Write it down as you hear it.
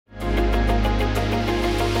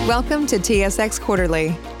Welcome to TSX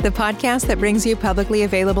Quarterly, the podcast that brings you publicly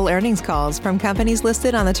available earnings calls from companies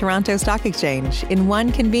listed on the Toronto Stock Exchange in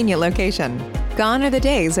one convenient location. Gone are the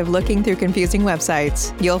days of looking through confusing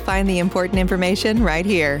websites. You'll find the important information right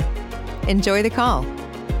here. Enjoy the call.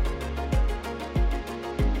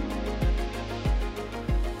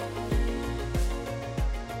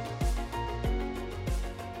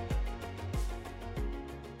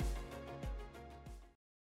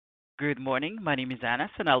 Good morning. My name is Anas,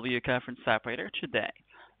 and I'll be your conference operator today.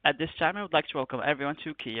 At this time, I would like to welcome everyone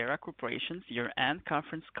to Keyera Corporation's year-end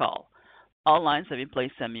conference call. All lines have been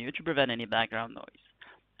placed on mute to prevent any background noise.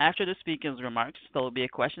 After the speaker's remarks, there will be a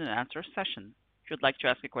question and answer session. If you'd like to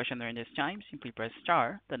ask a question during this time, simply press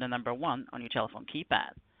star, then the number 1 on your telephone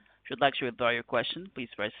keypad. If you'd like to withdraw your question, please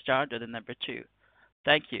press star, then the number 2.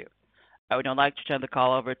 Thank you. I would now like to turn the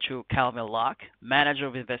call over to Calvin Locke, Manager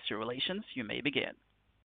of Investor Relations. You may begin.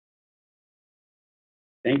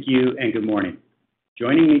 Thank you and good morning.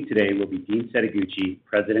 Joining me today will be Dean Setoguchi,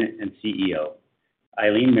 President and CEO,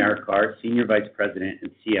 Eileen Marikar, Senior Vice President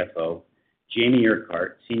and CFO, Jamie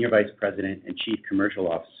Urquhart, Senior Vice President and Chief Commercial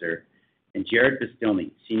Officer, and Jared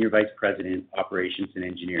Bastilny, Senior Vice President, Operations and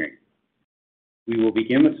Engineering. We will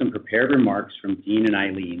begin with some prepared remarks from Dean and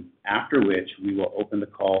Eileen, after which we will open the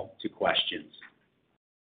call to questions.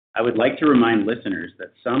 I would like to remind listeners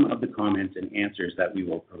that some of the comments and answers that we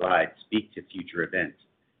will provide speak to future events.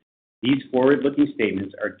 These forward-looking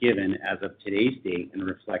statements are given as of today's date and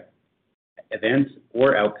reflect events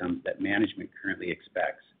or outcomes that management currently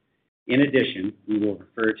expects. In addition, we will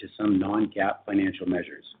refer to some non-GAAP financial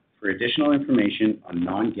measures. For additional information on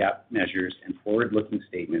non-GAAP measures and forward-looking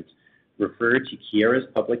statements, refer to Keyera's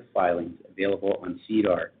public filings available on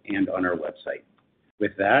SEDAR and on our website.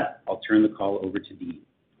 With that, I'll turn the call over to Dean.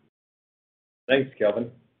 Thanks, Calvin,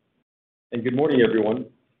 and good morning, everyone.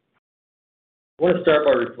 I want to start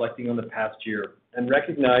by reflecting on the past year and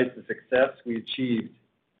recognize the success we achieved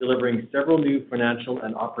delivering several new financial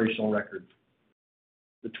and operational records.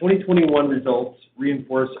 The 2021 results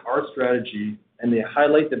reinforce our strategy and they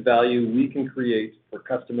highlight the value we can create for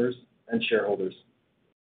customers and shareholders.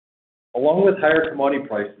 Along with higher commodity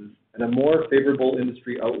prices and a more favorable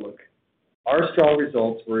industry outlook, our strong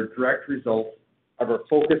results were a direct result of our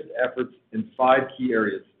focused efforts in 5 key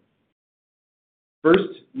areas. First,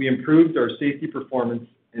 we improved our safety performance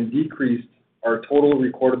and decreased our total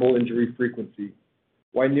recordable injury frequency,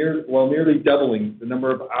 while nearly doubling the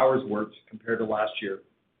number of hours worked compared to last year.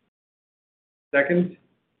 Second,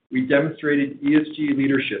 we demonstrated ESG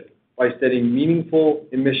leadership by setting meaningful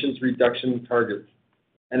emissions reduction targets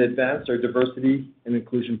and advanced our diversity and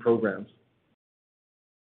inclusion programs.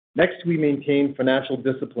 Next, we maintained financial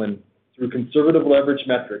discipline through conservative leverage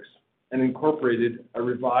metrics and incorporated a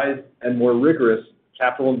revised and more rigorous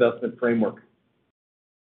capital investment framework.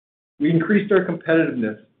 We increased our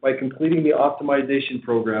competitiveness by completing the optimization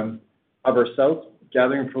program of our South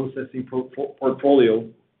Gathering Processing portfolio,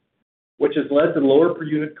 which has led to lower per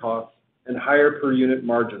unit costs and higher per unit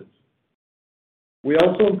margins. We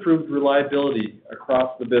also improved reliability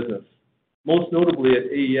across the business, most notably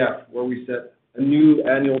at AEF, where we set a new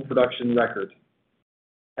annual production record.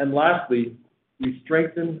 And lastly, we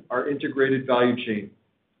strengthened our integrated value chain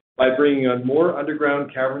by bringing on more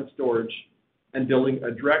underground cavern storage and building a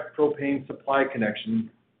direct propane supply connection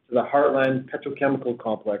to the Heartland Petrochemical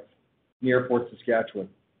Complex near Fort Saskatchewan.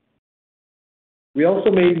 We also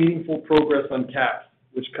made meaningful progress on KAPS,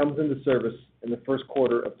 which comes into service in the first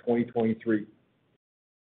quarter of 2023.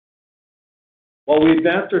 While we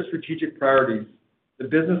advanced our strategic priorities, the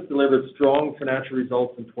business delivered strong financial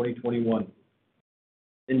results in 2021.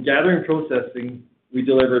 In gathering processing, we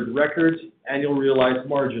delivered record annual realized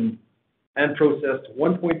margin and processed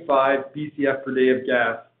 1.5 BCF per day of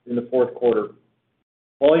gas in the fourth quarter,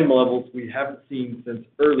 volume levels we haven't seen since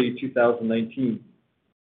early 2019.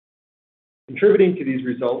 Contributing to these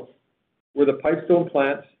results were the Pipestone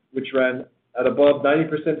plant, which ran at above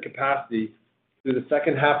 90% capacity through the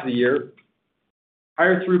second half of the year,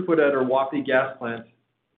 higher throughput at our Wapiti gas plant,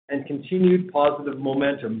 and continued positive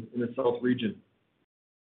momentum in the South region.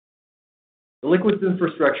 The Liquids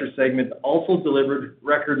Infrastructure segment also delivered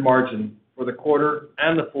record margin for the quarter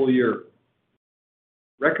and the full year.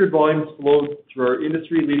 Record volumes flowed through our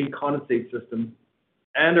industry-leading condensate system,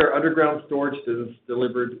 and our underground storage business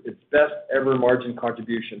delivered its best ever margin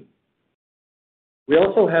contribution. We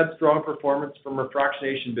also had strong performance from our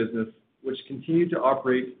fractionation business, which continued to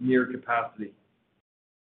operate near capacity.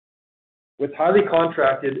 With highly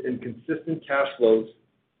contracted and consistent cash flows,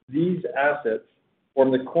 these assets form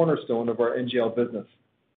the cornerstone of our NGL business.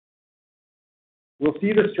 We'll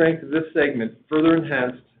see the strength of this segment further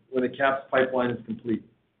enhanced when the KAPS pipeline is complete.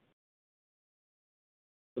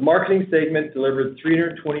 The marketing segment delivered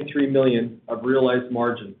 $323 million of realized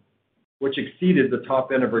margin, which exceeded the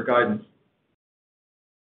top end of our guidance.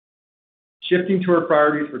 Shifting to our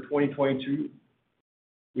priorities for 2022,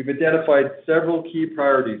 we've identified several key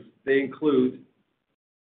priorities. They include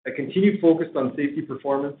a continued focus on safety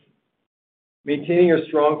performance, maintaining a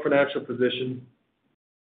strong financial position,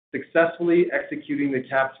 successfully executing the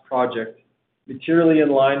KAPS project, materially in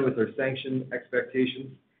line with our sanction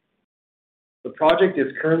expectations. The project is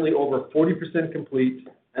currently over 40% complete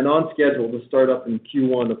and on schedule to start up in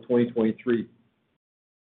Q1 of 2023.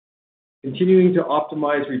 Continuing to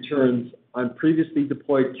optimize returns on previously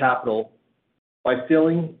deployed capital by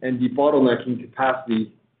filling and debottlenecking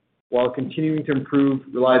capacity while continuing to improve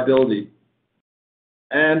reliability,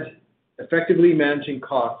 and effectively managing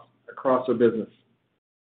costs across our business.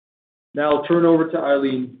 Now I'll turn over to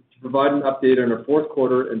Eileen to provide an update on our fourth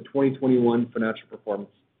quarter and 2021 financial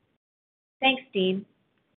performance. Thanks, Dean.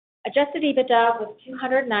 Adjusted EBITDA was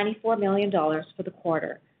 $294 million for the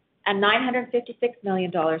quarter and $956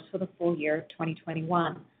 million for the full year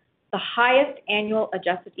 2021, the highest annual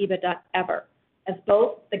adjusted EBITDA ever, as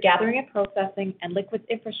both the gathering and processing and liquids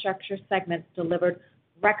infrastructure segments delivered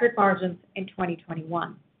record margins in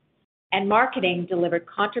 2021, and marketing delivered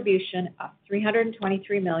contribution of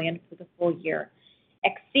 $323 million for the full year,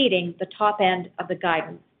 exceeding the top end of the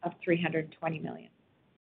guidance of $320 million.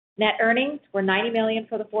 Net earnings were $90 million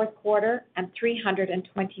for the fourth quarter and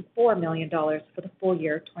 $324 million for the full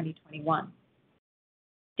year 2021.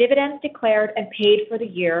 Dividends declared and paid for the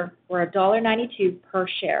year were $1.92 per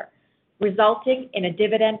share, resulting in a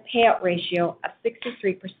dividend payout ratio of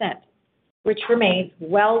 63%, which remains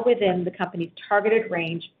well within the company's targeted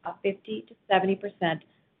range of 50 to 70%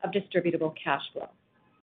 of distributable cash flow.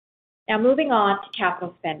 Now moving on to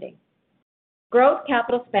capital spending. Growth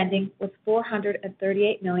capital spending was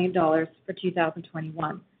 $438 million for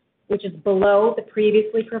 2021, which is below the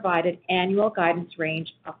previously provided annual guidance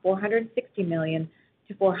range of $460 million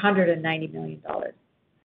to $490 million.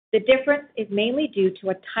 The difference is mainly due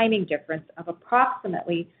to a timing difference of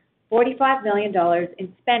approximately $45 million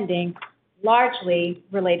in spending, largely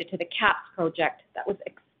related to the KAPS project that was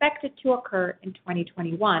expected to occur in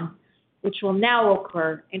 2021, which will now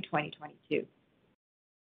occur in 2022.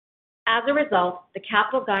 As a result, the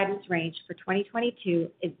capital guidance range for 2022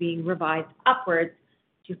 is being revised upwards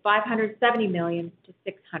to $570 million to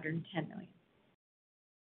 $610 million.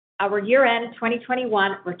 Our year-end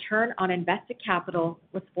 2021 return on invested capital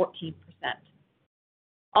was 14%.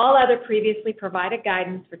 All other previously provided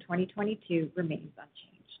guidance for 2022 remains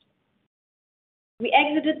unchanged. We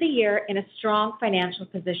exited the year in a strong financial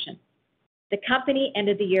position. The company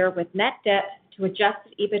ended the year with net debt to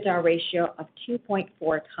adjusted EBITDA ratio of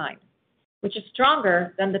 2.4 times, which is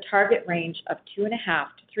stronger than the target range of 2.5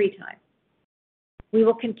 to 3 times. We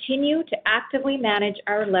will continue to actively manage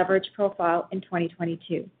our leverage profile in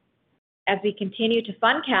 2022. As we continue to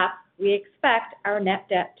fund KAPS, we expect our net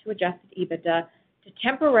debt to adjusted EBITDA to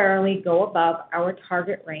temporarily go above our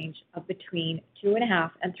target range of between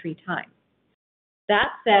 2.5 and 3 times. That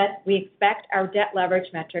said, we expect our debt leverage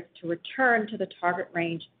metrics to return to the target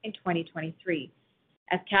range in 2023,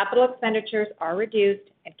 as capital expenditures are reduced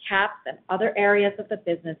and KAPS and other areas of the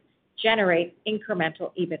business generate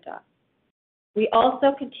incremental EBITDA. We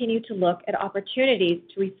also continue to look at opportunities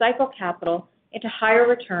to recycle capital into higher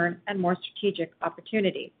return and more strategic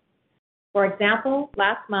opportunities. For example,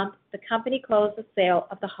 last month, the company closed the sale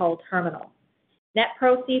of the Hull terminal. Net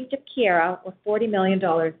proceeds to Keyera were $40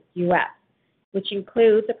 million US, which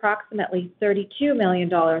includes approximately $32 million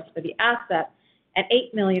for the asset and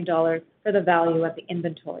 $8 million for the value of the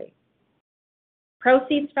inventory.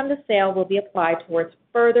 Proceeds from the sale will be applied towards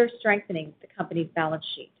further strengthening the company's balance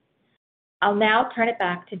sheet. I'll now turn it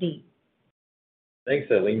back to Dean. Thanks,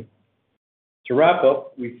 Eileen. To wrap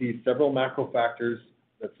up, we see several macro factors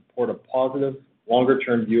that support a positive,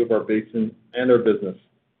 longer-term view of our basin and our business.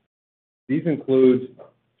 These include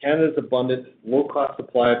Canada's abundant, low-cost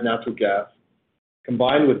supply of natural gas,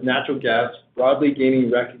 combined with natural gas broadly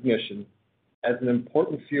gaining recognition as an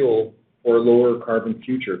important fuel for a lower carbon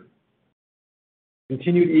future.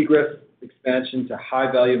 Continued egress expansion to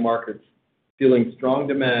high-value markets, fueling strong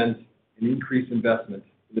demand and increased investment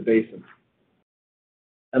in the basin.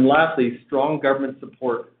 And lastly, strong government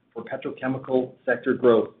support for petrochemical sector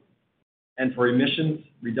growth and for emissions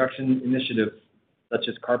reduction initiatives such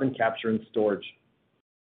as carbon capture and storage.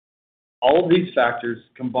 All of these factors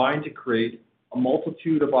combine to create a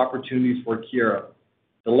multitude of opportunities for Keyera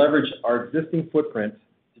to leverage our existing footprint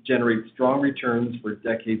to generate strong returns for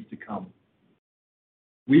decades to come.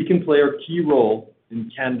 We can play a key role in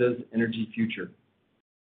Canada's energy future.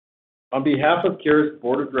 On behalf of Keyera's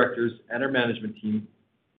Board of Directors and our management team,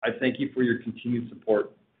 I thank you for your continued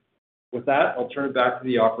support. With that, I'll turn it back to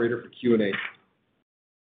the operator for Q&A.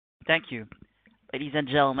 Thank you. Ladies and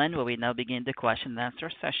gentlemen, we will now begin the question and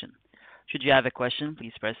answer session. Should you have a question,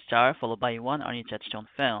 please press star followed by 1 on your touchtone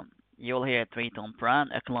phone. You will hear a 3-tone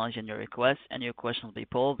prompt acknowledging your request, and your question will be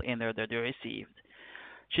pulled in the order they are received.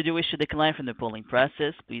 Should you wish to decline from the polling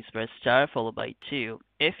process, please press star followed by 2.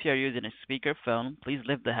 If you are using a speakerphone, please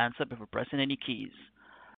lift the handset before pressing any keys.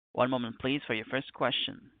 One moment, please, for your first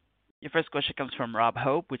question. Your first question comes from Rob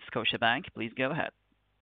Hope with Scotiabank. Please go ahead.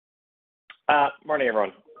 Morning,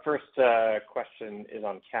 everyone. First question is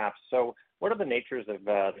on KAPS. So what are the natures of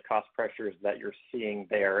the cost pressures that you're seeing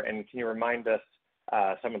there? And can you remind us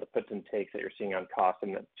some of the puts and takes that you're seeing on cost?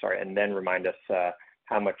 And then remind us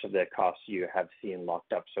how much of the costs you have seen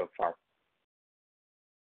locked up so far.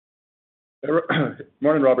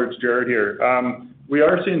 Morning, Robert. It's Jared here. We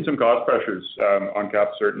are seeing some cost pressures on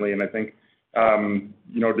KAPS, certainly, and I think,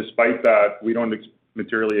 despite that, we don't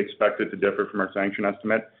materially expect it to differ from our sanction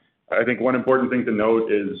estimate. I think one important thing to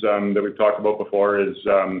note is that we've talked about before is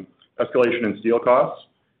escalation in steel costs,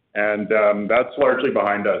 and that's largely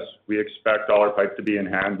behind us. We expect all our pipe to be in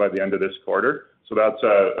hand by the end of this quarter, so that's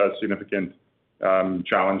a significant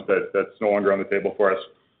challenge that's no longer on the table for us.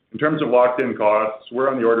 In terms of locked-in costs, we're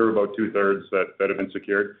on the order of about 2/3 that have been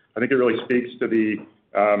secured. I think it really speaks to the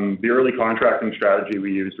early contracting strategy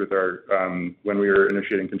we used with our when we were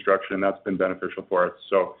initiating construction, and that's been beneficial for us.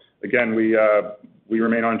 So again, we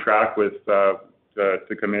remain on track with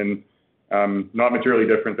to come in not materially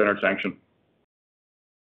different than our sanction.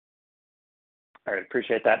 All right,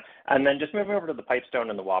 appreciate that. And then just moving over to the Pipestone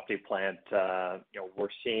and the Wapiti plant, we're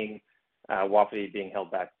seeing Wapiti being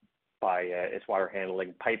held back by its water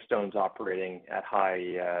handling. Pipestone's operating at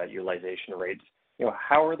high utilization rates.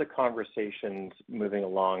 How are the conversations moving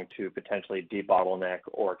along to potentially debottleneck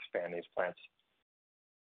or expand these plants?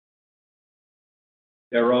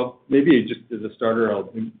 Yeah, Rob, maybe just as a starter,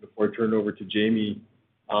 before I turn it over to Jamie,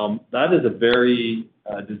 that is a very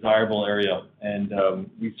desirable area, and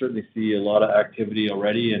we certainly see a lot of activity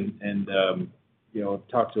already, and I've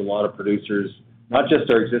talked to a lot of producers, not just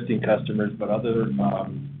our existing customers, but other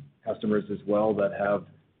customers as well that have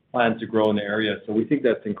plans to grow in the area. So we think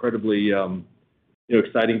that's incredibly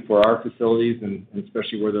exciting for our facilities and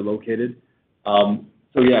especially where they're located.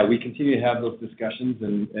 So yeah, we continue to have those discussions,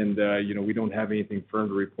 and we don't have anything firm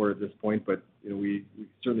to report at this point, but we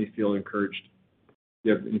certainly feel encouraged. Do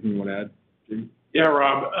you have anything you want to add, Jamie? Yeah,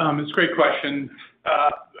 Rob, it's a great question.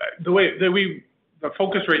 The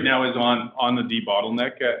focus right now is on the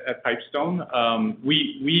debottleneck at Pipestone.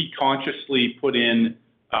 We consciously put in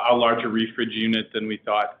a larger refrige unit than we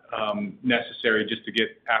thought necessary just to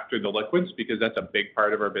get after the liquids, because that's a big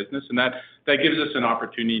part of our business, and that gives us an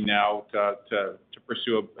opportunity now to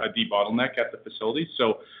pursue a debottleneck at the facility.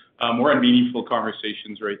 So we're in meaningful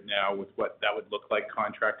conversations right now with what that would look like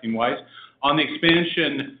contracting wise. On the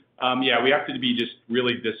expansion, we have to be just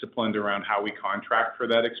really disciplined around how we contract for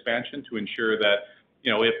that expansion to ensure that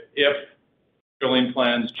if drilling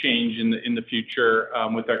plans change in the future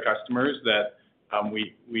with our customers, that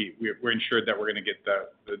we're ensured that we're going to get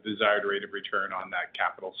the desired rate of return on that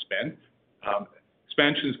capital spend.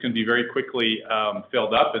 Expansions can be very quickly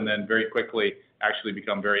filled up and then very quickly actually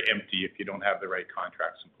become very empty if you don't have the right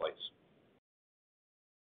contracts in place.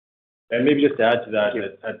 And maybe just to add to that,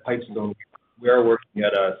 at Pipestone, we are working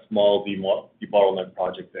at a small debottleneck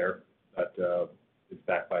project there that is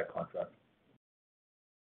backed by a contract.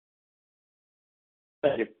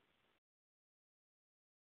 Thank you.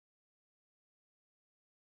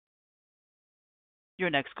 Your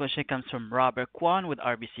next question comes from Robert Kwan with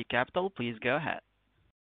RBC Capital. Please go ahead.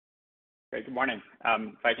 Great. Good morning.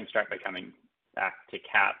 If I can start by coming back to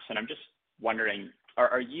KAPS, and I'm just wondering,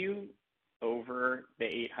 are you over the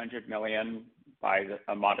 $800 million by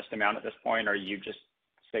a modest amount at this point, or are you just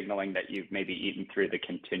signaling that you've maybe eaten through the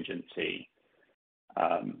contingency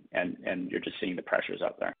and you're just seeing the pressures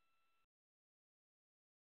out there?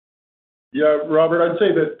 Yeah, Robert, I'd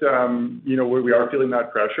say that we are feeling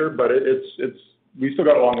that pressure, but we still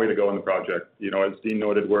got a long way to go in the project. As Dean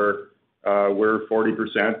noted, we're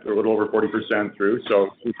 40% or a little over 40% through, so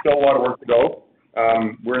there's still a lot of work to go.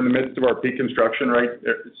 We're in the midst of our peak construction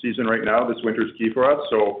season right now. This winter's key for us,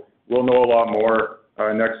 so we'll know a lot more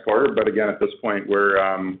next quarter. But again, at this point,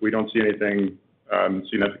 we don't see anything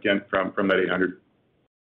significant from that 800.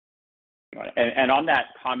 And on that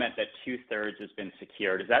comment that 2/3 has been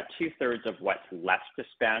secured, is that 2/3 of what's left to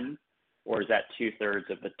spend, or is that 2/3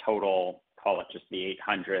 of the total, call it just the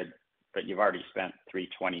 800, but you've already spent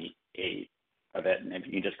 328 of it? And if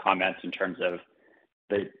you can just comment in terms of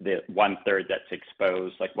the 1/3 that's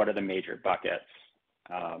exposed, like what are the major buckets,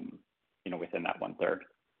 within that 1/3,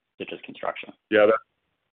 such as construction? Yeah,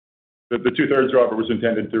 the 2/3, Robert, was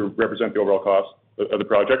intended to represent the overall cost of the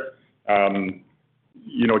project.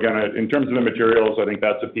 Again, in terms of the materials, I think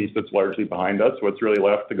that's a piece that's largely behind us. What's really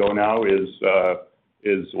left to go now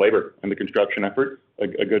is labor and the construction effort.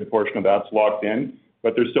 A good portion of that's locked in,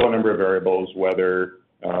 but there's still a number of variables, weather,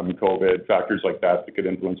 COVID, factors like that could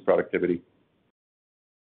influence productivity.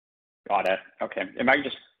 Got it. Okay. If I could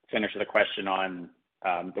just finish with a question on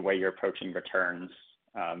the way you're approaching returns.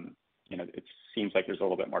 It seems like there's a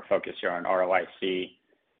little bit more focus here on ROIC.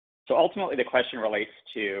 So ultimately, the question relates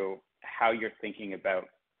to how you're thinking about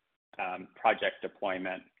project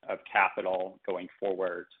deployment of capital going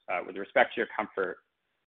forward with respect to your comfort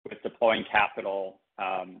with deploying capital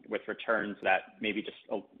with returns that maybe just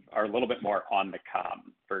are a little bit more on the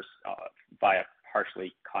come versus via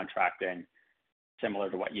partially contracting, similar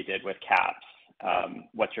to what you did with CAPS.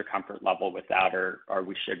 What's your comfort level with that, or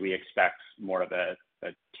should we expect more of a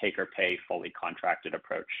take or pay, fully contracted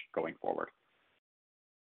approach going forward?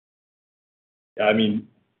 Yeah,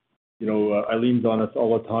 Eileen's on us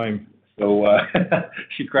all the time, so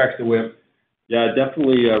she cracks the whip. Yeah,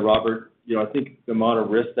 definitely, Robert. I think the amount of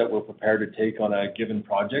risk that we're prepared to take on a given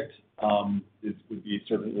project would be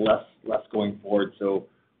certainly less going forward. So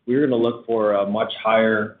we're going to look for a much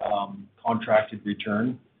higher contracted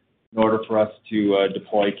return in order for us to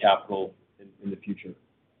deploy capital in the future.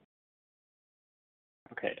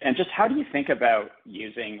 Okay, and just how do you think about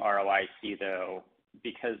using ROIC though?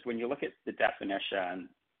 Because when you look at the definition,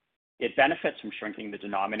 it benefits from shrinking the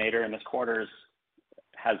denominator, and this quarter's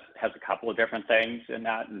has a couple of different things in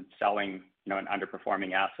that, and selling an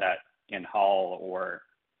underperforming asset in Hull or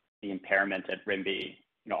the impairment at Rimbey,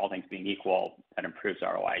 all things being equal, that improves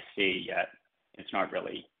ROIC, yet it's not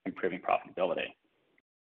really improving profitability.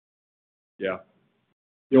 Yeah.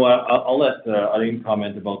 I'll let Eileen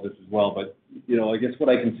comment about this as well, but I guess what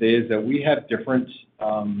I can say is that we have different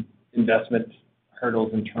investment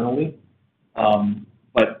hurdles internally,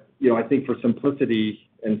 but I think for simplicity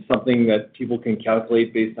and something that people can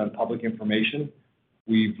calculate based on public information,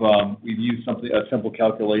 we've used a simple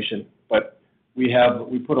calculation, but we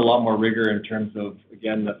put a lot more rigor in terms of,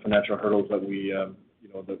 again, the financial hurdles that we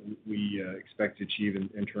expect to achieve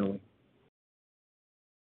internally.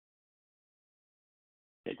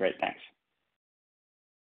 Okay, great, thanks.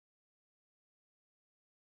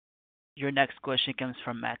 Your next question comes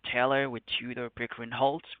from Matt Taylor with Tudor, Pickering,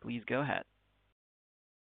 Holt. Please go ahead.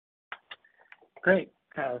 Great.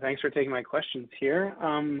 Thanks for taking my questions here.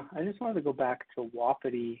 I just wanted to go back to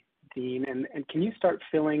Wapiti, Dean, and can you start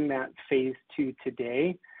filling that phase 2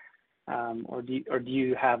 today, or do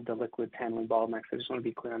you have the liquid handling bottlenecks? I just want to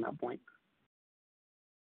be clear on that point.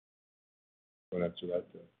 Want to answer that,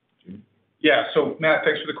 Jimmy? Yeah. So Matt,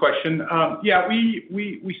 thanks for the question.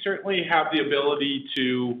 We certainly have the ability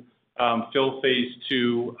to fill phase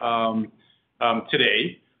 2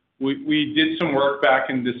 today. We did some work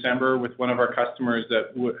back in December with one of our customers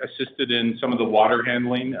that assisted in some of the water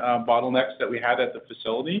handling bottlenecks that we had at the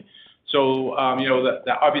facility. So,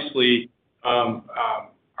 that obviously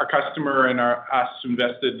our customer and us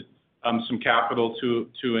invested some capital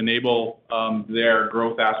to enable their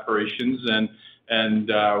growth aspirations, and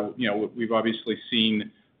we've obviously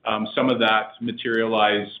seen some of that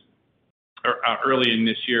materialize early in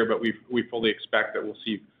this year, but we fully expect that we'll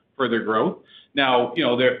see further growth. Now,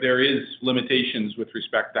 there is limitations with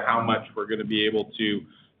respect to how much we're going to be able to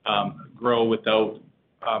grow without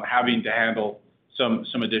having to handle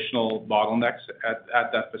some additional bottlenecks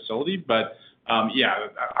at that facility. But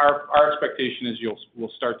our expectation is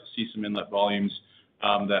we'll start to see some inlet volumes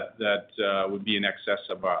that would be in excess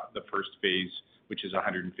of the first phase, which is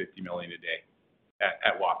 150 million a day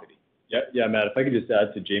at Wapiti. Yeah, Matt. If I could just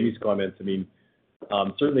add to Jamie's comments,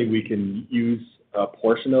 certainly we can use a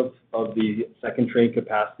portion of the second train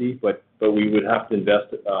capacity, but we would have to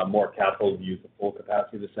invest more capital to use the full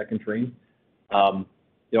capacity of the second train.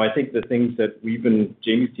 I think the things that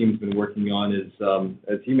Jamie's team's been working on is,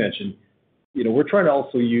 as he mentioned, we're trying to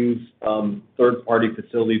also use third-party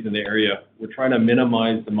facilities in the area. We're trying to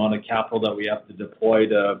minimize the amount of capital that we have to deploy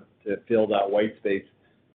to fill that white space.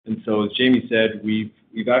 And so, as Jamie said, we've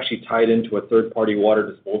actually tied into a third-party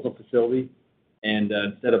water disposal facility, and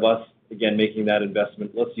instead of us again making that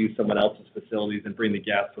investment, let's use someone else's facilities and bring the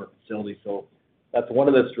gas to our facility. So that's one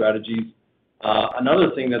of the strategies.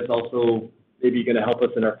 Another thing that's also maybe going to help us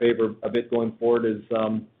in our favor a bit going forward is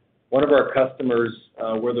one of our customers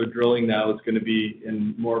where they're drilling now is going to be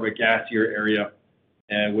in more of a gassier area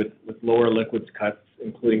and with lower liquids cuts,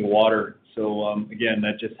 including water. So again,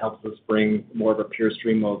 that just helps us bring more of a pure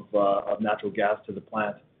stream of natural gas to the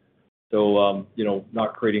plant. So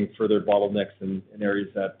not creating further bottlenecks in areas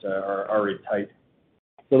that are already tight.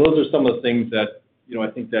 So those are some of the things that I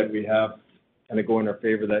think that we have kind of go in our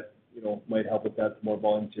favor that might help us add some more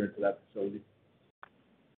volumes here to that facility.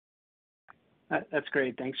 That's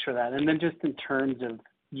great. Thanks for that. And then just in terms of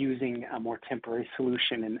using a more temporary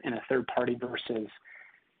solution in a third party versus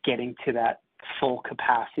getting to that full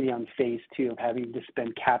capacity on phase 2 of having to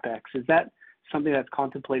spend CapEx, is that something that's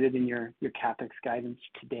contemplated in your CapEx guidance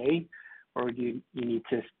today, or do you need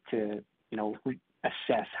to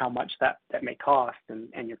assess how much that may cost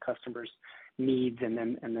and your customers' needs, and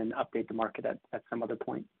then update the market at some other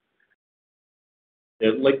point?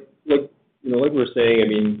 Yeah, like we're saying, I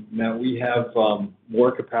mean, now we have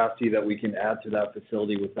more capacity that we can add to that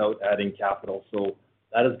facility without adding capital. So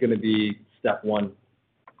that is going to be step one.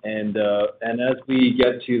 And as we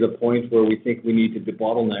get to the point where we think we need to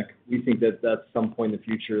debottleneck, we think that that's some point in the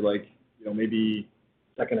future, like maybe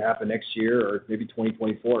second half of next year or maybe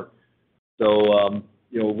 2024. So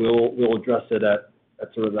we'll address it at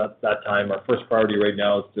sort of that time. Our first priority right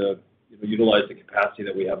now is to utilize the capacity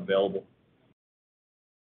that we have available.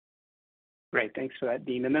 Great, thanks for that,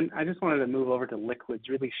 Dean. And then I just wanted to move over to liquids.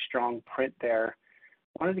 Really strong print there.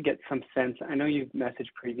 Wanted to get some sense. I know you've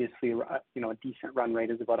messaged previously, a decent run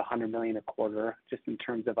rate is about 100 million a quarter, just in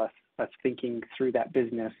terms of us thinking through that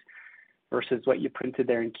business versus what you printed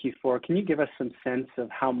there in Q4. Can you give us some sense of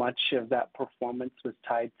how much of that performance was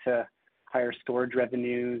tied to higher storage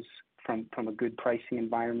revenues from a good pricing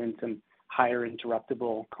environment and higher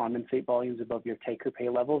interruptible condensate volumes above your take-or-pay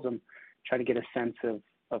levels? I'm trying to get a sense of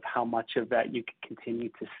how much of that you could continue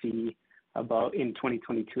to see about in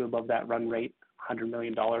 2022 above that run rate, $100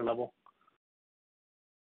 million level.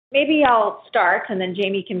 Maybe I'll start, and then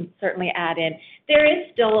Jamie can certainly add in. There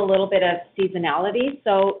is still a little bit of seasonality.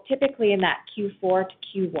 So typically in that Q4 to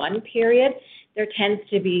Q1 period, there tends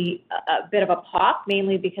to be a bit of a pop,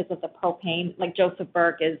 mainly because of the propane. Like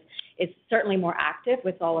Josephburg is certainly more active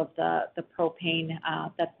with all of the propane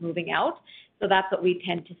that's moving out. So that's what we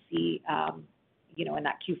tend to see, in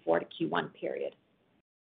that Q4 to Q1 period.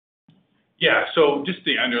 Yeah, so just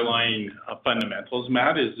the underlying fundamentals,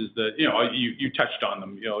 Matt, is that you touched on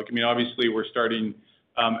them. Obviously we're starting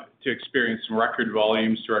to experience some record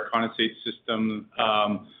volumes through our condensate system.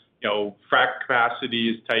 Frac capacity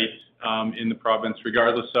is tight in the province,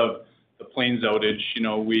 regardless of the Plains outage.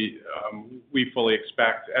 We fully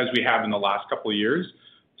expect, as we have in the last couple of years,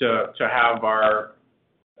 to have our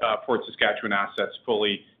Fort Saskatchewan assets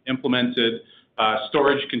fully implemented.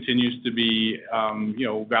 Storage continues to be,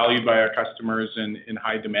 valued by our customers in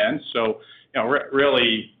high demand. So,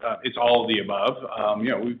 really, it's all of the above.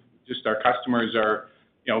 Our customers are,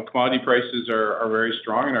 commodity prices are very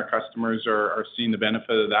strong, and our customers are seeing the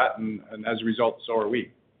benefit of that, and as a result, so are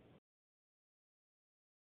we.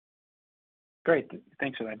 Great,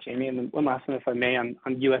 thanks for that, Jamie. And then one last one, if I may, on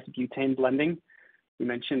U.S. butane blending. You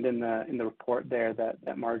mentioned in the report there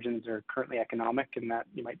that margins are currently economic and that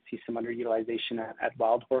you might see some underutilization at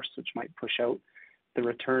Wildhorse, which might push out the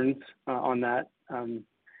returns on that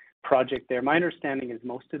project there. My understanding is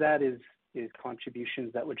most of that is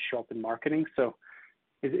contributions that would show up in marketing. So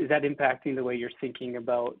is that impacting the way you're thinking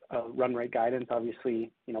about run rate guidance?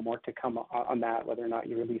 Obviously, more to come on that, whether or not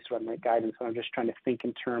you release run rate guidance. So I'm just trying to think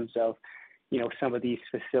in terms of some of these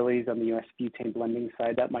facilities on the U.S. butane blending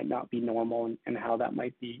side that might not be normal, and how that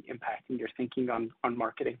might be impacting your thinking on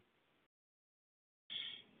marketing.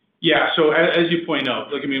 Yeah, so as you point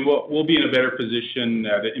out, we'll be in a better position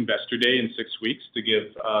at Investor Day in 6 weeks to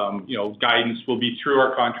give, guidance. We'll be through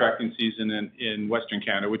our contracting season in Western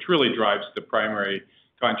Canada, which really drives the primary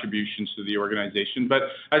contributions to the organization. But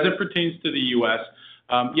as it pertains to the U.S.,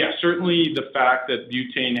 certainly the fact that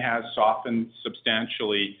butane has softened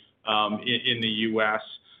substantially in the U.S.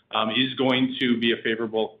 Is going to be a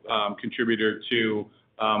favorable contributor to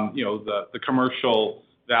the commercial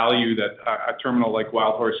value that a terminal like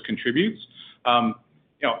Wildhorse contributes.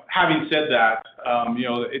 Having said that,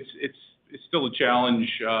 it's still a challenge.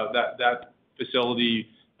 That facility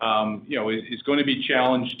is going to be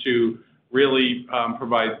challenged to really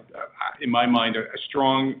provide, in my mind, a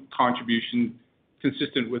strong contribution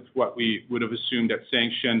consistent with what we would have assumed at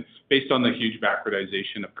sanction, based on the huge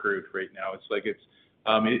backwardization of crude right now.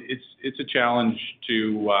 It's a challenge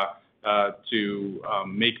to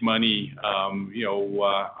make money, on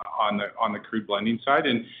the crude blending side.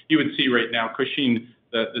 And you would see right now, Cushing,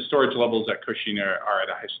 the storage levels at Cushing are at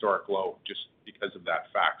a historic low just because of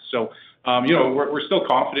that fact. So, we're still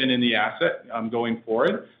confident in the asset going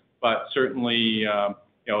forward, but certainly,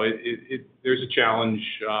 there's a challenge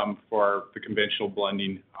for the conventional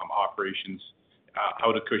blending operations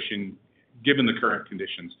out of Cushing, given the current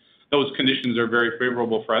conditions. Those conditions are very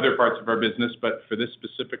favorable for other parts of our business, but for this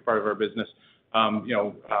specific part of our business,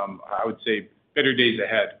 I would say better days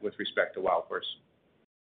ahead with respect to Wildhorse.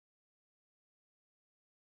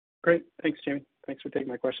 Great. Thanks, Jamie. Thanks for taking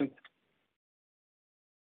my question.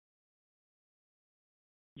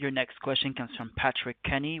 Your next question comes from Patrick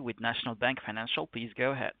Kenny with National Bank Financial. Please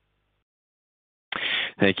go ahead.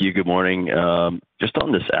 Thank you. Good morning. Just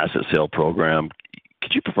on this asset sale program,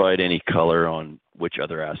 could you provide any color on which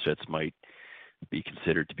other assets might be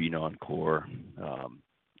considered to be non-core?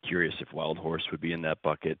 Curious if Wildhorse would be in that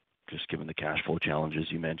bucket, just given the cash flow challenges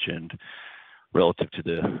you mentioned, relative to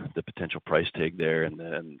the potential price tag there, and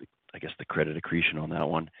then I guess the credit accretion on that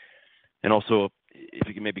one. And also, if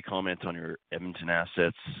you can maybe comment on your Edmonton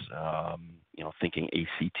assets, thinking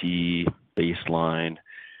ACT, Baseline.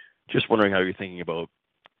 Just wondering how you're thinking about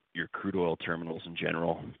your crude oil terminals in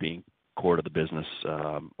general being core to the business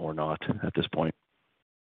or not at this point.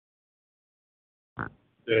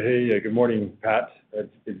 Hey, good morning, Pat.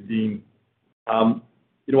 It's Dean. You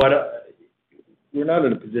know what? We're not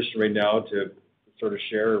in a position right now to sort of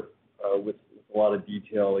share with a lot of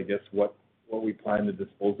detail, I guess, what we plan to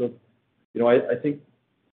dispose of. I think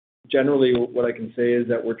generally what I can say is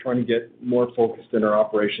that we're trying to get more focused in our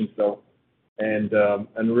operations, though, and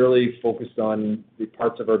really focused on the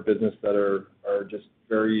parts of our business that are just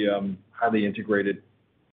very highly integrated,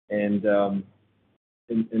 and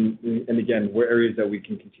again, where areas that we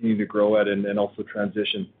can continue to grow at and also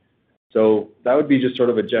transition. So that would be just sort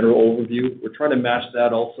of a general overview. We're trying to match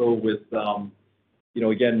that also with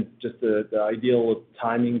again, just the ideal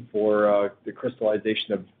timing for the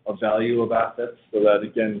crystallization of value of assets, so that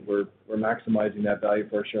again we're maximizing that value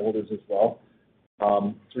for our shareholders as well.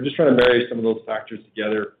 So we're just trying to marry some of those factors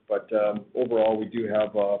together, but overall we do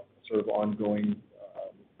have a sort of ongoing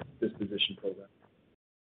disposition program.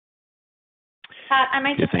 Pat, I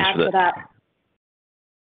might just add to that.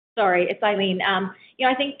 Sorry, it's Eileen.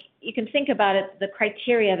 I think you can think about it, the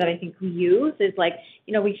criteria that I think we use is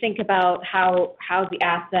we think about how the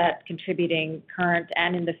asset contributing current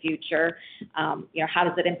and in the future, how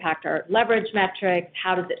does it impact our leverage metrics,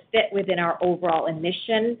 how does it fit within our overall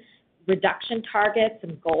emission reduction targets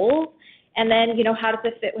and goals, and then, how does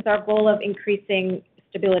it fit with our goal of increasing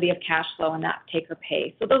stability of cash flow and that take or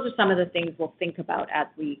pay. So those are some of the things we'll think about as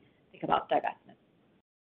we think about divestment.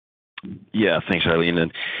 Yeah, thanks, Eileen.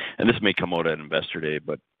 And this may come out at Investor Day,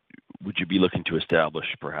 but would you be looking to establish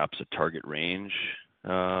perhaps a target range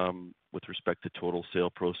with respect to total sale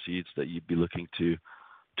proceeds that you'd be looking to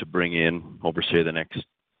bring in over, say, the next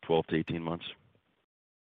 12 to 18 months?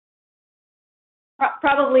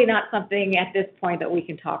 Probably not something at this point that we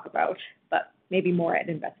can talk about, but maybe more at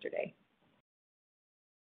Investor Day.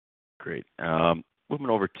 Great. Moving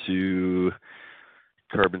over to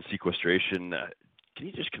carbon sequestration, can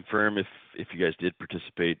you just confirm if you guys did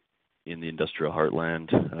participate in the Industrial Heartland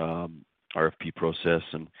RFP process,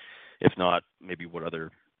 and if not, maybe what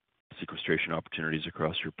other sequestration opportunities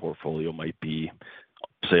across your portfolio might be,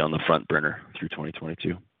 say, on the front burner through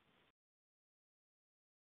 2022?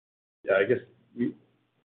 Yeah, I guess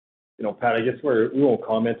Pat, I guess we won't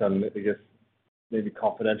comment on, I guess, maybe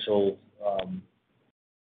confidential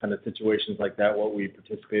kind of situations like that, what we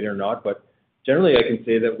participate in or not. But generally, I can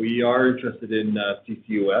say that we are interested in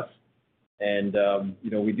CCUS, and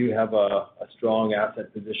we do have a strong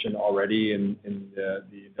asset position already in the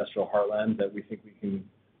Industrial Heartland that we think we can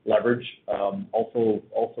leverage, also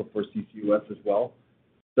for CCUS as well.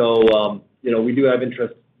 So we do have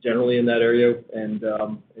interest generally in that area, and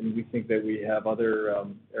we think that we have other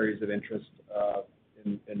areas of interest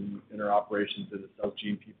in our operations in the South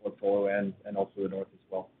G&P portfolio and also the North as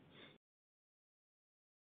well.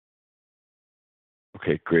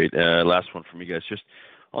 Okay, great. Last one from you guys. Just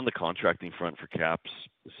on the contracting front for KAPS,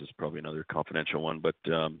 this is probably another confidential one, but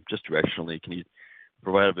just directionally, can you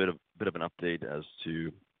provide a bit of an update as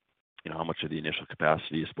to how much of the initial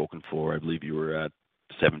capacity is spoken for? I believe you were at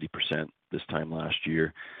 70% this time last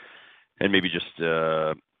year, and maybe just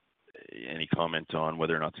any comment on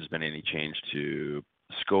whether or not there's been any change to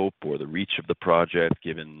scope or the reach of the project,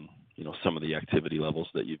 given some of the activity levels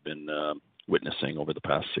that you've been witnessing over the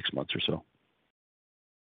past 6 months or so.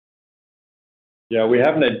 Yeah, we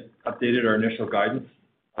haven't updated our initial guidance,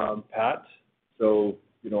 Pat. So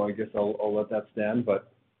I guess I'll let that stand.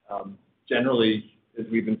 But generally, as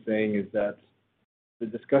we've been saying, is that the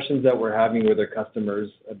discussions that we're having with our customers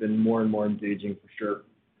have been more and more engaging for sure.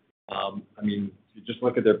 I mean, if you just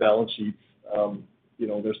look at their balance sheets,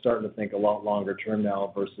 they're starting to think a lot longer term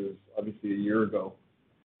now versus obviously a year ago.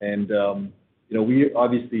 And we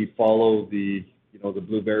obviously follow the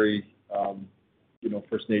Blueberry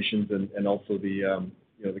First Nations and also the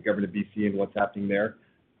government of BC and what's happening there.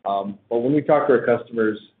 But when we talk to our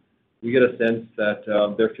customers, we get a sense that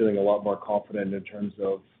they're feeling a lot more confident in terms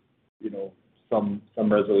of some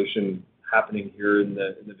resolution happening here in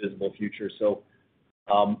the visible future. So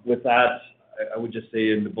with that, I would just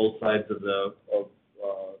say in both sides of the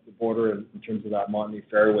border in terms of that Montney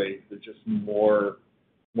fairway, there's just more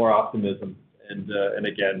optimism, and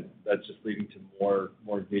again, that's just leading to more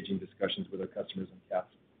engaging discussions with our customers on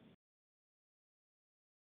KAPS.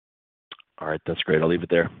 All right, that's great. I'll leave it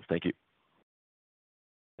there. Thank you.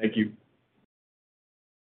 Thank you.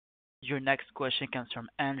 Your next question comes from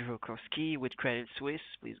Andrew Kuske with Credit Suisse.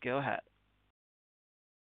 Please go ahead.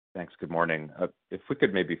 Thanks. Good morning. If we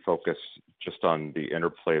could maybe focus just on the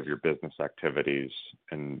interplay of your business activities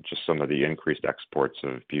and just some of the increased exports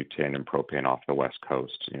of butane and propane off the West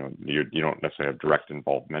Coast. You don't necessarily have direct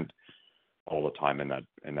involvement all the time in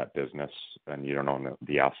that business, and you don't own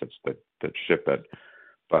the assets that ship it.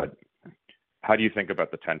 But how do you think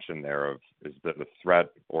about the tension there of, is that a threat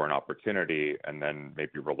or an opportunity? And then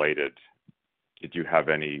maybe related, did you have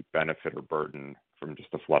any benefit or burden from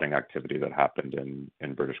just the flooding activity that happened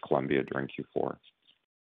in British Columbia during Q4?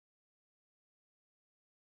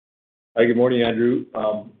 Hi, good morning, Andrew.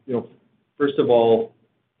 First of all,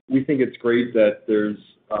 we think it's great that there's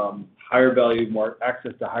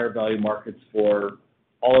access to higher value markets for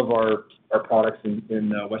all of our products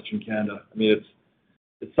in Western Canada. I mean,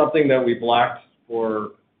 it's something that we've lacked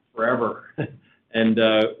for forever, and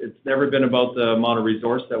it's never been about the amount of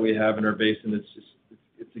resource that we have in our basin. It's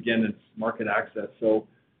market access. So,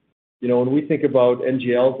 when we think about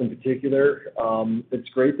NGLs in particular, it's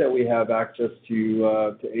great that we have access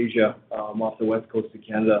to Asia off the west coast of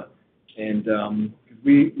Canada, and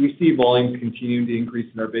we see volume continuing to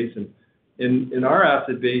increase in our basin. In our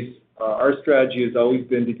asset base, our strategy has always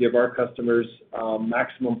been to give our customers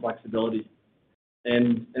maximum flexibility,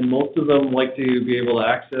 and most of them like to be able to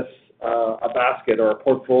access a basket or a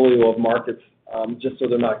portfolio of markets just so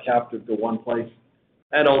they're not captive to one place.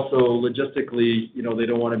 And also logistically, they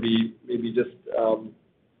don't want to be maybe just,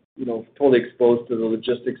 totally exposed to the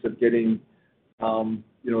logistics of getting,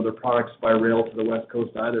 their products by rail to the West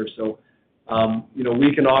Coast either. So,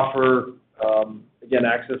 we can offer, again,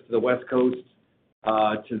 access to the West Coast,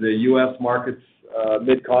 to the U.S. markets.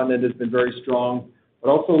 Mid-continent has been very strong, but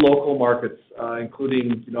also local markets,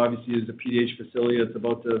 including, obviously there's a PDH facility that's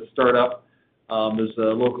about to start up. There's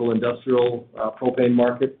a local industrial propane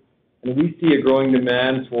market. And we see a growing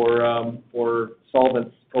demand for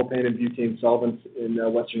solvents, propane and butane solvents in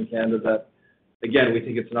Western Canada that, again, we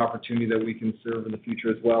think it's an opportunity that we can serve in the future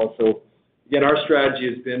as well. So, again, our strategy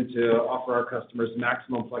has been to offer our customers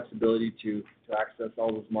maximum flexibility to access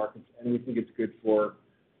all those markets, and we think it's good for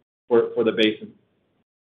the basin.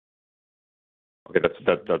 Okay,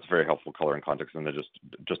 that's very helpful color and context. And then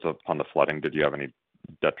just upon the flooding, did you have any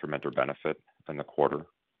detriment or benefit in the quarter?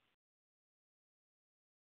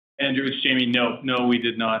 Andrew, it's Jamie. No, we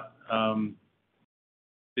did not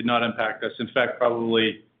impact us. In fact,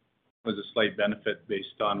 probably was a slight benefit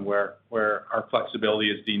based on where our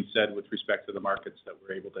flexibility, as Dean said, with respect to the markets that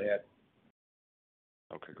we're able to hit.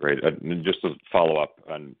 Okay, great. And just to follow up,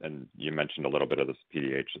 and you mentioned a little bit of this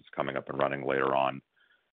PDH that's coming up and running later on.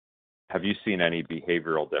 Have you seen any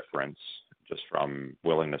behavioral difference just from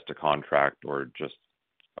willingness to contract or just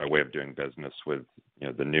by way of doing business with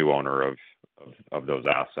the new owner of those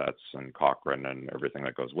assets and Cochrane and everything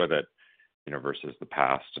that goes with it, versus the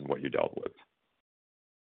past and what you dealt with?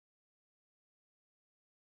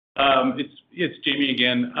 It's Jamie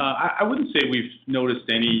again. I wouldn't say we've noticed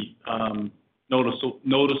any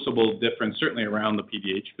noticeable difference, certainly around the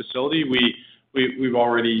PDH facility. We've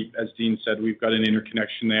already, as Dean said, we've got an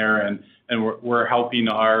interconnection there, and we're helping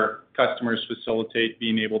our customers facilitate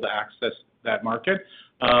being able to access that market.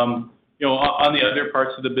 On the other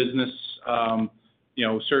parts of the business,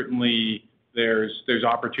 certainly there's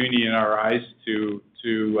opportunity in our eyes to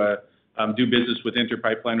do business with Inter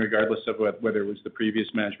Pipeline, regardless of whether it was the previous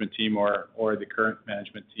management team or the current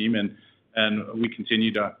management team, and we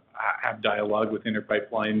continue to have dialogue with Inter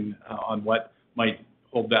Pipeline on what might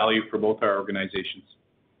hold value for both our organizations.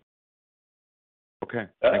 Okay,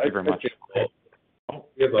 thank you very much.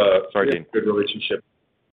 We have a good relationship.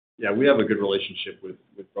 Yeah, we have a good relationship with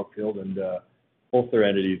Brookfield and both their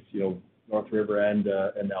entities, North River and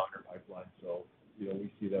now Inter Pipeline. So,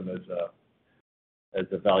 we see them as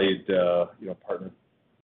a valued partner.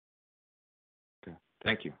 Okay,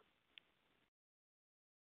 thank you.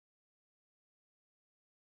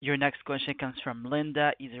 Your next question comes from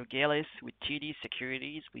Linda Ezergailis with TD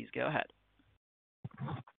Securities. Please go ahead.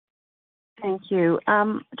 Thank you.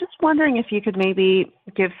 Just wondering if you could maybe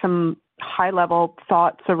give some high-level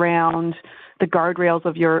thoughts around the guardrails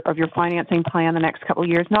of your financing plan the next couple of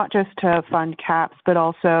years, not just to fund caps, but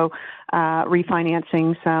also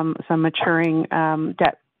refinancing some maturing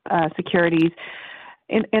debt securities.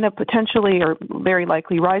 In a potentially or very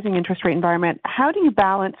likely rising interest rate environment, how do you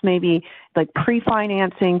balance maybe like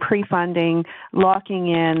pre-financing, pre-funding, locking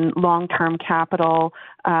in long-term capital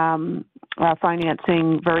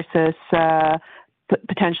financing versus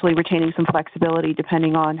potentially retaining some flexibility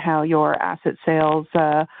depending on how your asset sales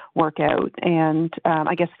work out? And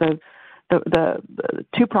I guess the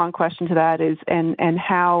two-pronged question to that is, and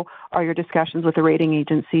how are your discussions with the rating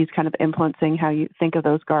agencies kind of influencing how you think of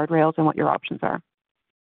those guardrails and what your options are?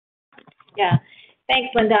 Yeah. Thanks,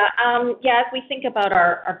 Linda. As we think about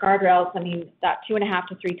our guardrails, I mean, that 2.5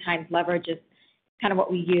 to 3 times leverage is kind of what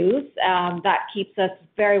we use. That keeps us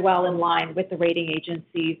very well in line with the rating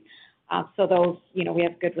agencies. So those, we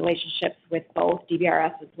have good relationships with both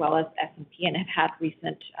DBRS as well as S&P and have had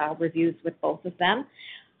recent reviews with both of them.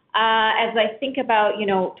 As I think about,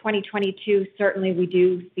 2022, certainly we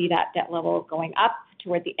do see that debt level going up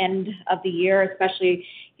toward the end of the year, especially,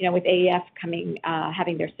 with AEF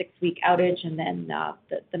having their 6-week outage and then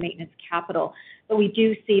the maintenance capital. But we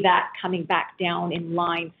do see that coming back down in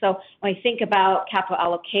line. So when I think about capital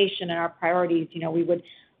allocation and our priorities, we would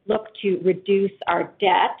look to reduce our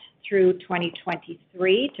debt through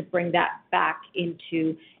 2023 to bring that back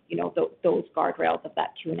into, those guardrails of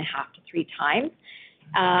that 2.5 to 3 times.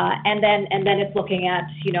 And then it's looking at,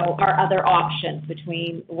 our other options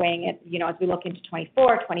between weighing it, as we look into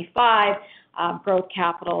 24, 25, growth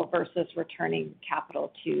capital versus returning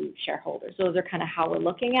capital to shareholders. Those are kind of how we're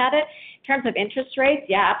looking at it. In terms of interest rates,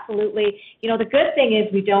 yeah, absolutely. The good thing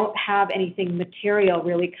is we don't have anything material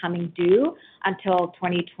really coming due until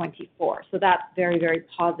 2024. So that's very, very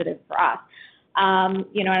positive for us.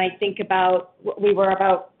 And I think about, we were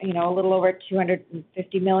about, a little over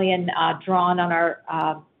 $250 million drawn on our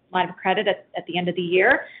line of credit at the end of the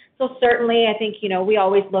year. So certainly, I think, we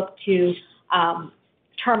always look to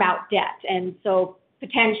term out debt. And so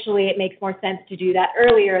potentially it makes more sense to do that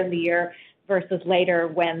earlier in the year versus later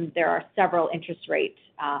when there are several interest rate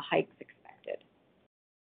hikes expected.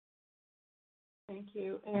 Thank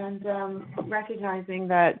you. And recognizing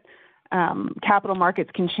that capital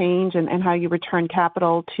markets can change and how you return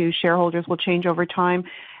capital to shareholders will change over time.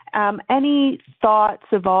 Any thoughts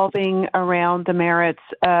evolving around the merits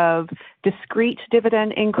of discrete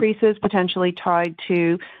dividend increases potentially tied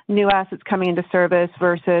to new assets coming into service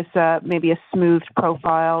versus maybe a smooth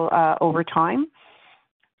profile over time?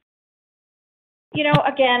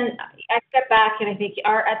 Again, I step back and I think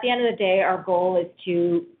at the end of the day, our goal is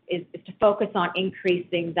to focus on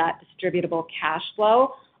increasing that distributable cash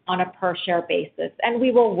flow on a per share basis. And we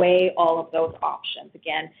will weigh all of those options.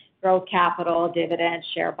 Again, growth capital, dividends,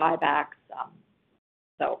 share buybacks.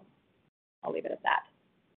 So I'll leave it at that.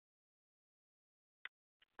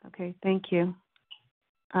 Okay, thank you.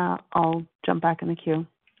 I'll jump back in the queue.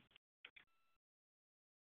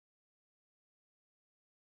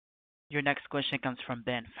 Your next question comes from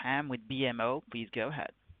Ben Pham with BMO. Please go ahead.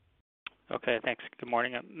 Okay, thanks. Good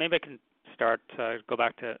morning. Maybe I can go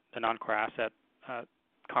back to the non-core asset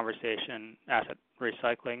conversation, asset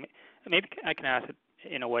recycling. Maybe I can ask it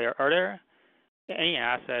in a way, are there any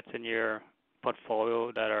assets in your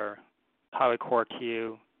portfolio that are highly core to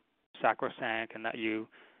you, sacrosanct, and that you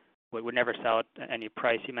would never sell at any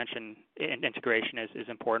price? You mentioned integration is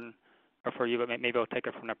important for you, but maybe I'll take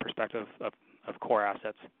it from the perspective of core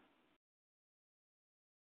assets.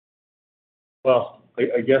 Well,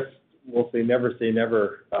 I guess we'll say never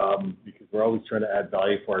because we're always trying to add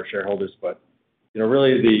value for our shareholders. But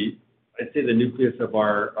really I'd say the nucleus of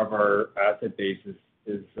our asset base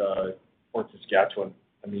is Fort Saskatchewan.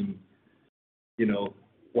 I mean,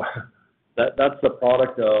 that's the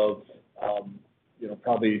product of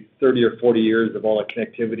probably 30 or 40 years of all the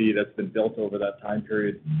connectivity that's been built over that time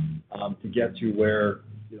period to get to where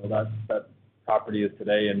that property is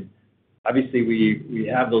today. And obviously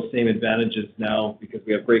we have those same advantages now because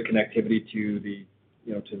we have great connectivity to the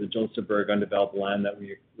Josephburg undeveloped land that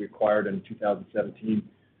we acquired in 2017.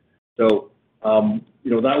 So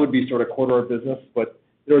that would be sort of core to our business. But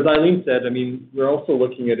as Eileen said, I mean, we're also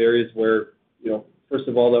looking at areas where first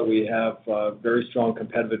of all that we have very strong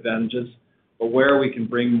competitive advantages, but where we can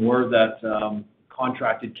bring more of that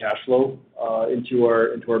contracted cash flow into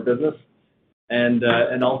our business,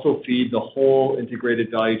 and also feed the whole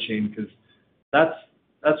integrated value chain, because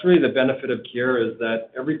that's really the benefit of Keyera, is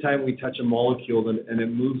that every time we touch a molecule and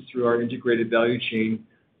it moves through our integrated value chain,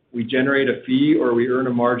 we generate a fee or we earn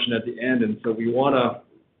a margin at the end. And so we want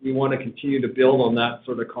to continue to build on that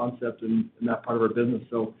sort of concept in that part of our business.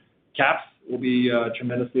 So KAPS will be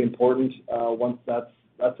tremendously important once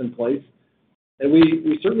that's in place. And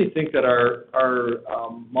we certainly think that our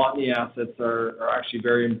Montney assets are actually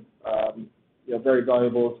very very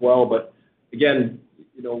valuable as well. But again,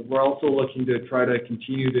 we're also looking to try to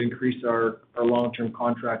continue to increase our long-term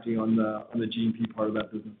contracting on the G&P part of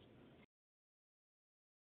that business.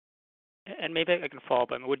 And maybe I can follow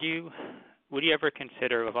up. I mean, would you ever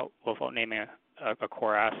consider, without naming a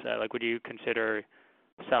core asset, like would you consider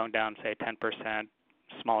selling down, say, 10%,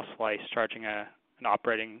 small slice, charging an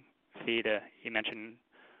operating fee to, you mentioned,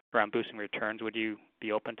 around boosting returns? Would you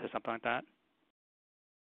be open to something like that?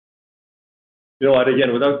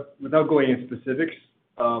 Again, without going into specifics,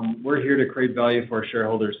 we're here to create value for our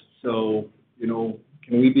shareholders. So,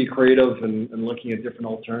 can we be creative and looking at different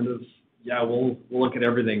alternatives? Yeah, we'll look at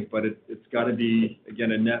everything, but it's got to be,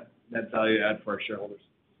 again, a net value add for our shareholders,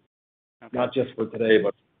 not just for today,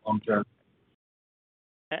 but long term.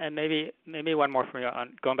 And maybe one more for me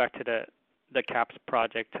on going back to the KAPS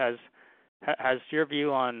project. Has your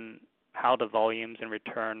view on how the volumes and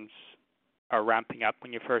returns are ramping up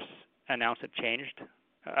when you first announced it changed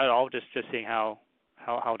at all? Just seeing how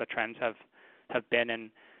the trends have been,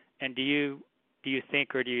 and do you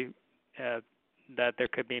think, or do you that there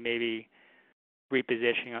could be maybe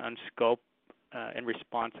repositioning on scope in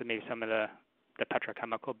response to maybe some of the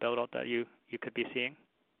petrochemical build-out that you could be seeing?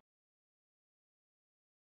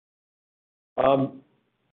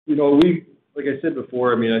 We, like I said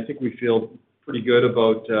before, I think we feel pretty good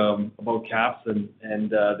about KAPS and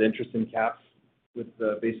the interest in KAPS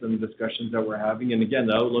based on the discussions that we're having, and again,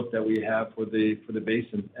 the outlook that we have for the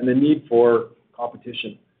basin and the need for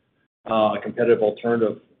competition, a competitive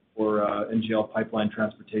alternative for NGL pipeline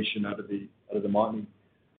transportation out of the Montney.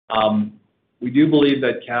 We do believe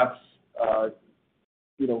that KAPS,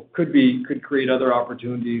 could create other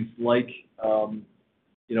opportunities like,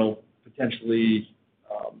 potentially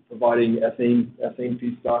providing ethane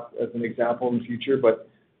feedstock as an example in the future. But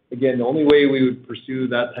again, the only way we would pursue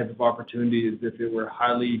that type of opportunity is if it were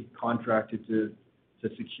highly contracted to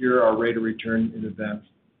secure our rate of return in advance.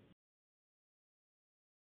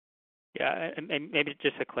 Yeah, and maybe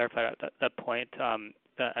just to clarify that point,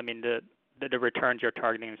 the returns you're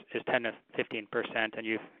targeting is 10 to 15%, and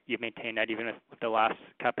you've maintained that even with the last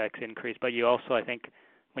capex increase. But you also, I think,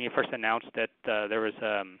 when you first announced that there was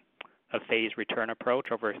a phased return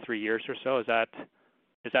approach over 3 years or so. Is that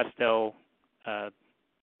still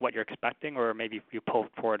what you're expecting, or maybe you pulled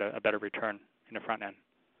forward a better return in the front end?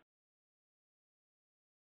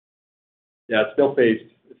 Yeah, it's still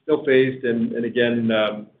phased. And again,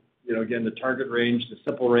 the target range, the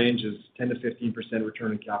simple range is 10 to 15%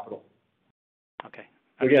 return on capital. Okay.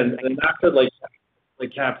 Again, and that's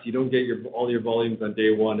like KAPS, you don't get all your volumes on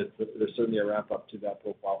day one. There's certainly a ramp up to that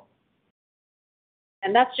profile.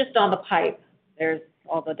 And that's just on the pipe. There's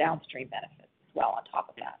all the downstream benefits as well on top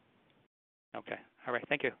of that. Okay. All right.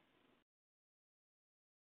 Thank you.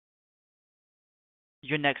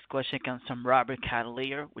 Your next question comes from Robert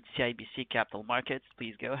Catellier with CIBC Capital Markets.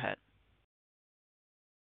 Please go ahead.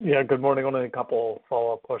 Yeah, good morning. Only a couple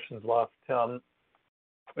follow-up questions left.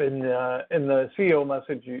 In the CEO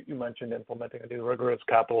message, you mentioned implementing a new rigorous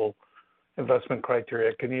capital investment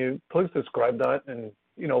criteria. Can you please describe that and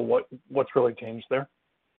what's really changed there?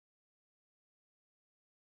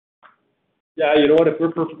 Yeah, you know what? If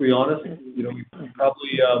we're perfectly honest, we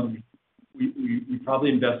probably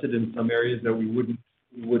invested in some areas that we would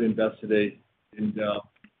invest today, and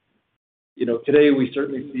today we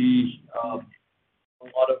certainly see a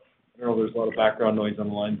lot of. I don't know. There's a lot of background noise on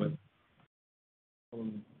the line, but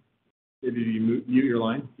maybe you mute your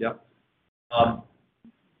line. Yeah.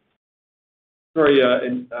 Sorry,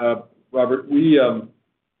 Robert. We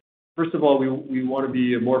first of all we want to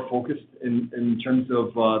be more focused in terms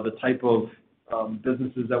of the type of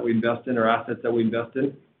businesses that we invest in or assets that we invest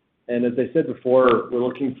in. And as I said before, we're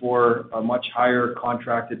looking for a much higher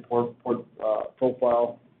contracted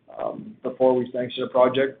profile before we sanction a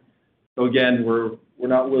project. So again, we're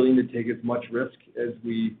not willing to take as much risk as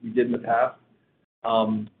we did in the past.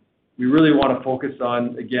 We really want to focus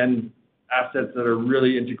on, again, assets that are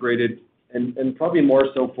really integrated and probably more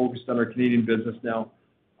so focused on our Canadian business now.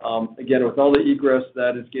 Again, with all the egress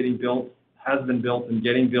that is getting built, has been built and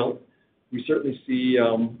getting built, we certainly see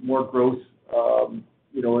more growth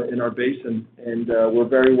in our basin, and we're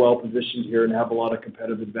very well positioned here and have a lot of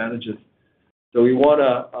competitive advantages. So we want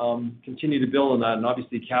to continue to build on that, and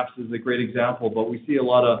obviously KAPS is a great example, but we see a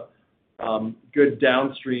lot of good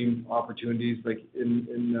downstream opportunities like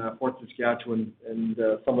in Fort Saskatchewan, and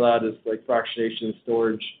some of that is like fractionation and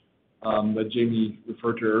storage that Jamie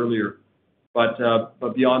referred to earlier. But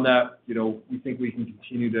beyond that, we think we can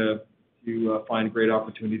continue to find great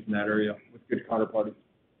opportunities in that area with good counterparties.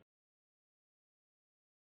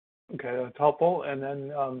 Okay, that's helpful. And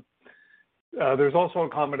then there's also a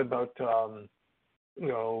comment about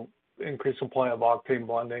increased supply of octane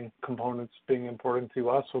blending components being important to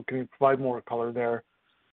us. So can you provide more color there?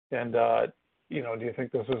 And do you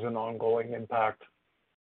think this is an ongoing impact?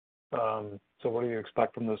 So what do you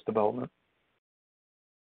expect from this development?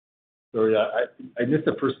 Sorry, I missed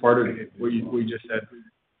the first part of what you just said.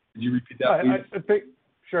 Could you repeat that, please?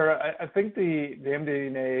 I think the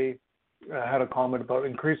MD&A had a comment about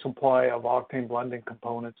increased supply of octane blending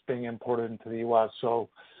components being imported into the U.S. So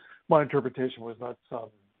my interpretation was that's some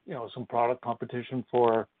product competition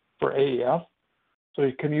for AEF.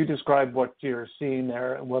 So can you describe what you're seeing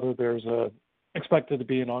there and whether there's expected to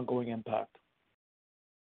be an ongoing impact?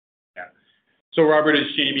 Yeah. So Robert,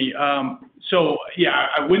 it's Jamie. I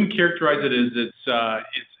wouldn't characterize it as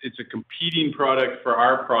it's a competing product for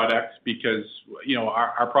our product because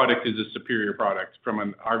our product is a superior product from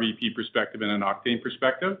an RVP perspective and an octane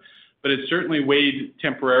perspective, but it certainly weighed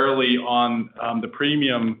temporarily on the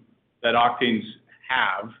premium that octanes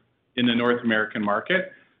have in the North American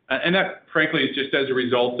market, and that frankly is just as a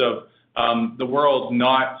result of the world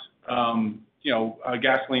not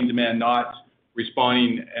gasoline demand not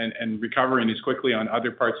responding and recovering as quickly on other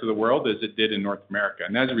parts of the world as it did in North America.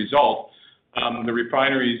 And as a result, the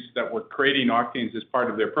refineries that were creating octanes as part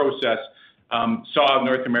of their process saw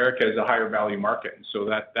North America as a higher value market. And so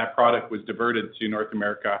that product was diverted to North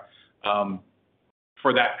America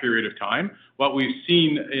for that period of time. What we've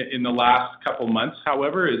seen in the last couple months,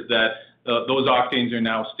 however, is that those octanes are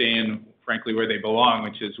now staying frankly where they belong,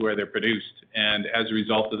 which is where they're produced. And as a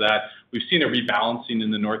result of that, we've seen a rebalancing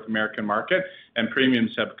in the North American market, and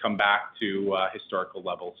premiums have come back to historical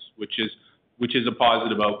levels, which is a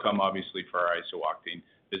positive outcome, obviously, for our iso-octane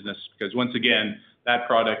business. Because once again, that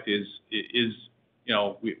product is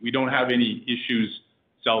we don't have any issues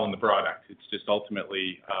selling the product. It's just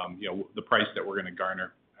ultimately the price that we're going to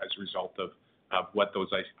garner as a result of what those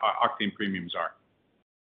octane premiums are.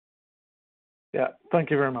 Yeah, thank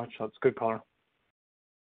you very much. That's good color.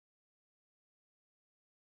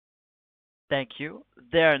 Thank you.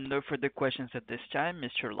 There are no further questions at this time.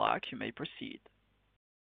 Mr. Locke, you may proceed.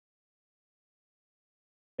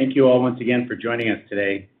 Thank you all once again for joining us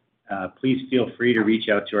today. Please feel free to reach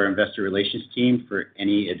out to our investor relations team for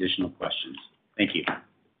any additional questions. Thank you.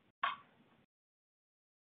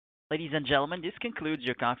 Ladies and gentlemen, this concludes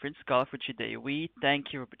your conference call for today. We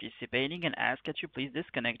thank you for participating and ask that you please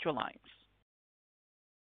disconnect your lines.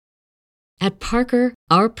 At Parker,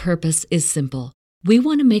 our purpose is simple. We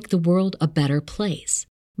want to make the world a better place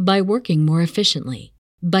by working more efficiently,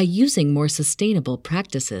 by using more sustainable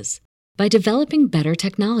practices, by developing better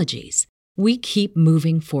technologies. We keep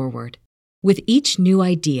moving forward. With each new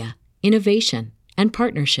idea, innovation, and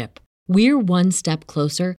partnership, we're one step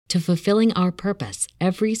closer to fulfilling our purpose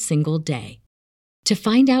every single day. To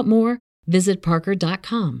find out more, visit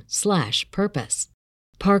parker.com/purpose.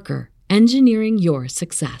 Parker, engineering your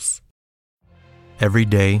success. Every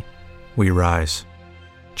day, we rise,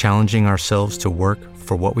 challenging ourselves to work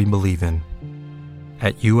for what we believe in.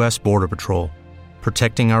 At U.S. Border Patrol,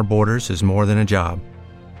 protecting our borders is more than a job.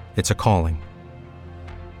 It's a calling.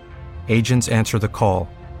 Agents answer the call,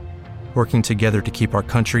 working together to keep our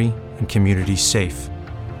country and communities safe.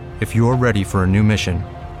 If you're ready for a new mission,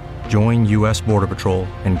 join U.S. Border Patrol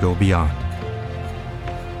and go beyond.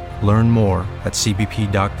 Learn more at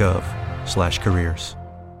cbp.gov/careers.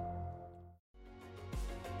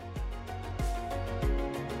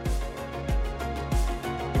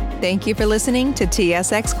 Thank you for listening to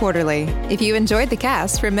TSX Quarterly. If you enjoyed the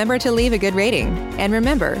cast, remember to leave a good rating. And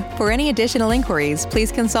remember, for any additional inquiries,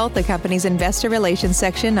 please consult the company's investor relations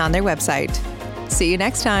section on their website. See you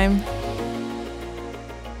next time.